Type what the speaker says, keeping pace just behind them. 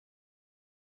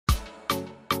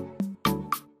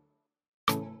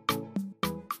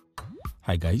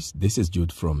Hi guys, this is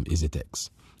Jude from EasyTechs.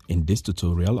 In this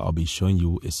tutorial, I'll be showing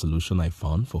you a solution I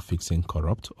found for fixing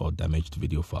corrupt or damaged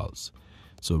video files.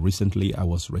 So recently I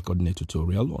was recording a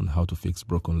tutorial on how to fix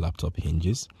broken laptop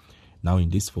hinges. Now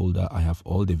in this folder, I have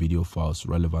all the video files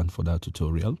relevant for that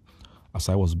tutorial. As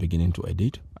I was beginning to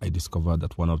edit, I discovered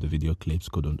that one of the video clips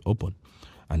couldn't open.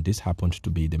 And this happened to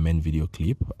be the main video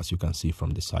clip, as you can see from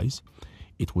the size.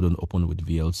 It wouldn't open with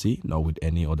VLC nor with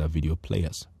any other video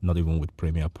players, not even with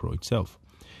Premiere Pro itself.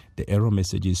 The error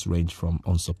messages range from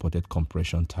unsupported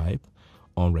compression type,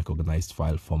 unrecognized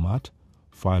file format,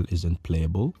 file isn't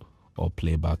playable, or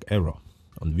playback error.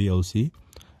 On VLC,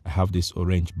 I have this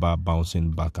orange bar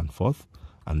bouncing back and forth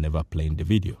and never playing the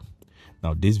video.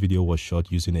 Now this video was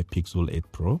shot using a Pixel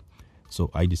 8 Pro, so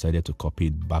I decided to copy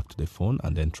it back to the phone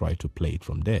and then try to play it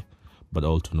from there, but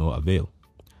all to no avail.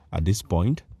 At this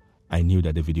point, I knew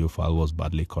that the video file was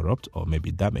badly corrupt or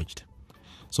maybe damaged.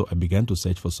 So I began to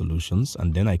search for solutions,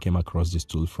 and then I came across this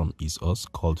tool from EaseUS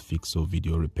called Fixo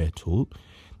Video Repair Tool.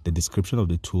 The description of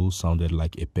the tool sounded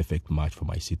like a perfect match for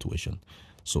my situation,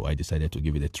 so I decided to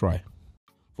give it a try.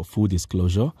 For full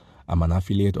disclosure, I'm an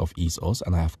affiliate of EaseUS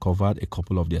and I have covered a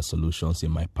couple of their solutions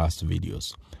in my past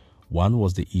videos. One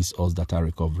was the EaseUS Data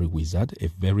Recovery Wizard, a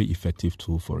very effective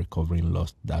tool for recovering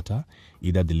lost data,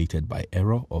 either deleted by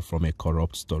error or from a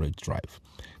corrupt storage drive.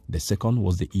 The second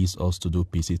was the EaseUS To Do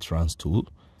PC Trans tool,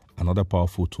 another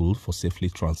powerful tool for safely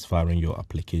transferring your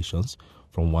applications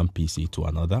from one PC to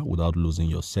another without losing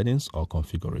your settings or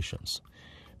configurations.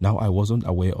 Now, I wasn't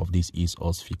aware of this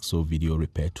EaseUS Fixo Video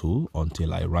Repair tool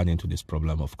until I ran into this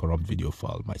problem of corrupt video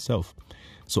file myself.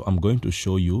 So I'm going to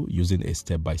show you using a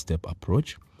step-by-step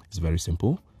approach. It's very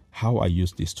simple, how I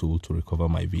use this tool to recover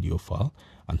my video file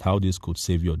and how this could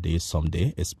save your day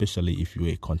someday, especially if you're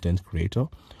a content creator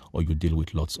or you deal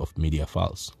with lots of media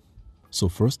files. So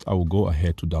first, I will go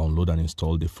ahead to download and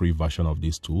install the free version of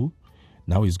this tool.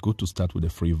 Now it's good to start with the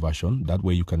free version. That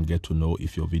way you can get to know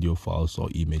if your video files or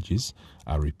images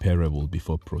are repairable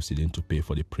before proceeding to pay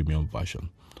for the premium version.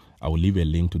 I will leave a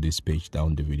link to this page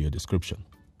down the video description.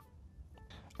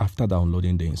 After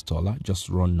downloading the installer, just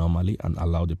run normally and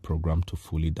allow the program to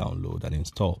fully download and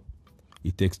install.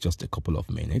 It takes just a couple of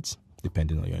minutes,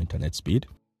 depending on your internet speed.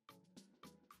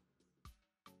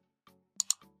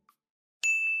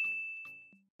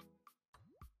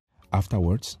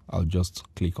 Afterwards, I'll just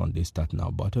click on the Start Now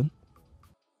button.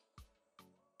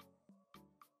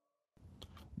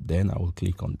 Then I will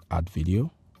click on Add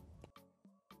Video.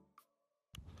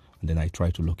 And then I try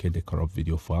to locate the corrupt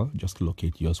video file. Just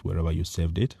locate yours wherever you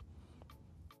saved it.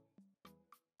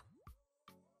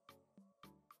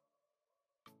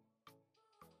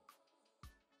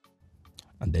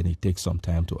 And then it takes some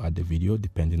time to add the video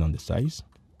depending on the size.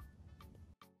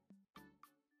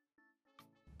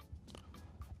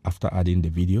 After adding the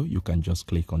video, you can just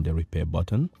click on the repair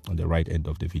button on the right end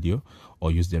of the video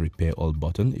or use the repair all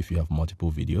button if you have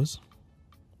multiple videos.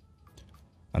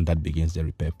 And that begins the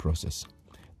repair process.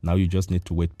 Now you just need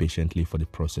to wait patiently for the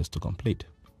process to complete.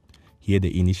 Here,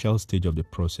 the initial stage of the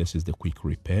process is the quick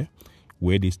repair,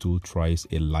 where this tool tries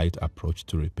a light approach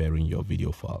to repairing your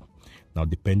video file. Now,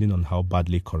 depending on how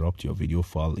badly corrupt your video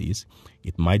file is,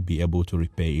 it might be able to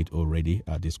repair it already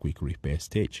at this quick repair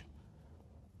stage.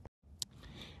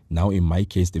 Now, in my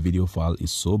case, the video file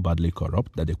is so badly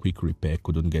corrupt that the quick repair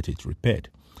couldn't get it repaired.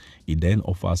 It then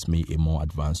offers me a more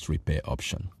advanced repair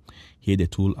option. Here, the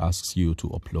tool asks you to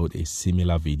upload a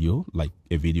similar video, like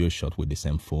a video shot with the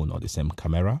same phone or the same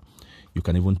camera. You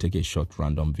can even take a short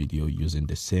random video using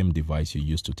the same device you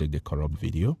used to take the corrupt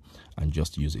video and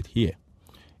just use it here.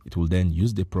 It will then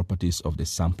use the properties of the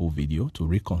sample video to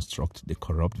reconstruct the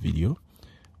corrupt video,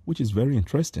 which is very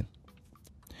interesting.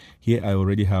 Here, I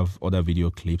already have other video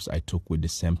clips I took with the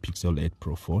same Pixel 8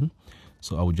 Pro phone,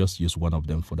 so I will just use one of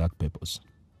them for that purpose.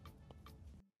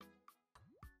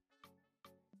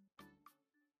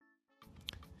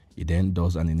 It then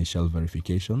does an initial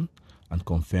verification and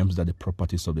confirms that the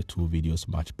properties of the two videos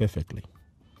match perfectly.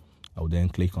 I will then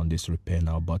click on this Repair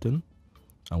Now button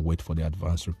and wait for the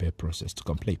advanced repair process to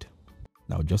complete.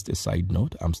 Now, just a side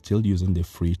note, I'm still using the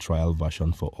free trial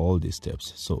version for all these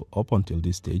steps. So up until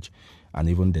this stage and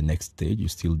even the next stage, you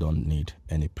still don't need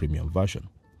any premium version.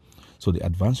 So the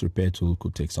advanced repair tool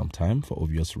could take some time for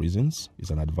obvious reasons. It's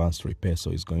an advanced repair,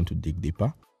 so it's going to dig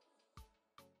deeper.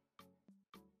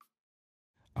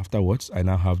 Afterwards, I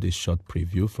now have this short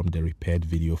preview from the repaired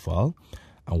video file.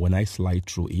 And when I slide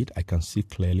through it, I can see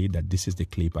clearly that this is the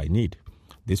clip I need.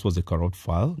 This was the corrupt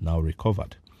file, now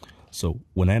recovered. So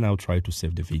when I now try to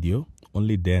save the video,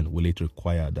 Only then will it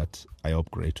require that I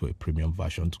upgrade to a premium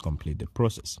version to complete the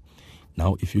process.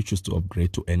 Now, if you choose to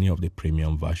upgrade to any of the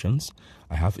premium versions,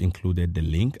 I have included the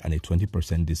link and a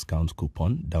 20% discount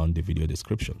coupon down the video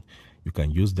description. You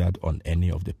can use that on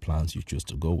any of the plans you choose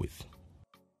to go with.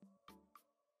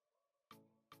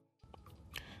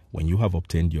 When you have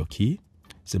obtained your key,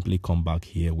 simply come back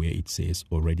here where it says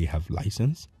already have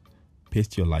license,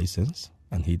 paste your license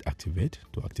and hit activate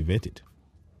to activate it.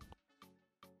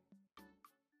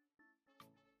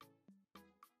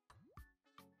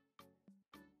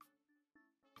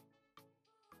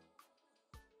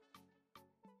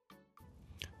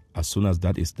 As soon as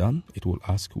that is done, it will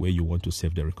ask where you want to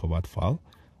save the recovered file.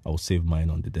 I will save mine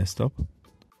on the desktop.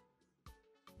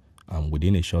 And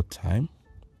within a short time,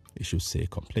 it should say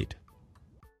complete.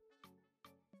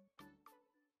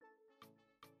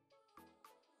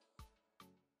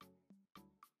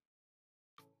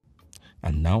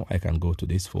 And now I can go to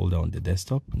this folder on the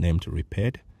desktop named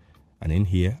repaired. And in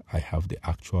here, I have the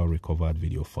actual recovered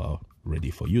video file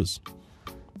ready for use.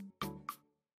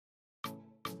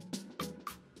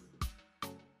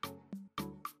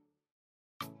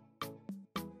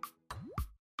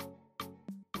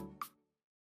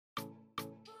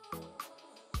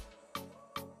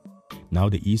 Now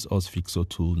the EaseUS Fixo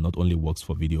tool not only works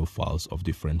for video files of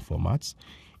different formats,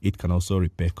 it can also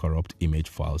repair corrupt image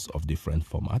files of different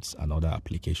formats and other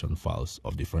application files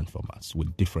of different formats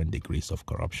with different degrees of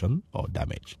corruption or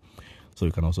damage. So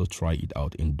you can also try it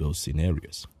out in those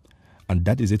scenarios. And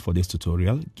that is it for this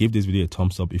tutorial. Give this video a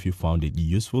thumbs up if you found it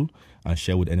useful and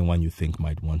share with anyone you think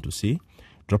might want to see.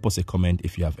 Drop us a comment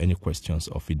if you have any questions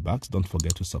or feedbacks. Don't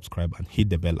forget to subscribe and hit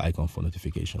the bell icon for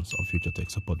notifications on future tech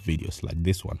support videos like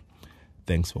this one.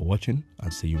 Thanks for watching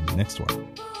and see you in the next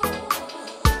one.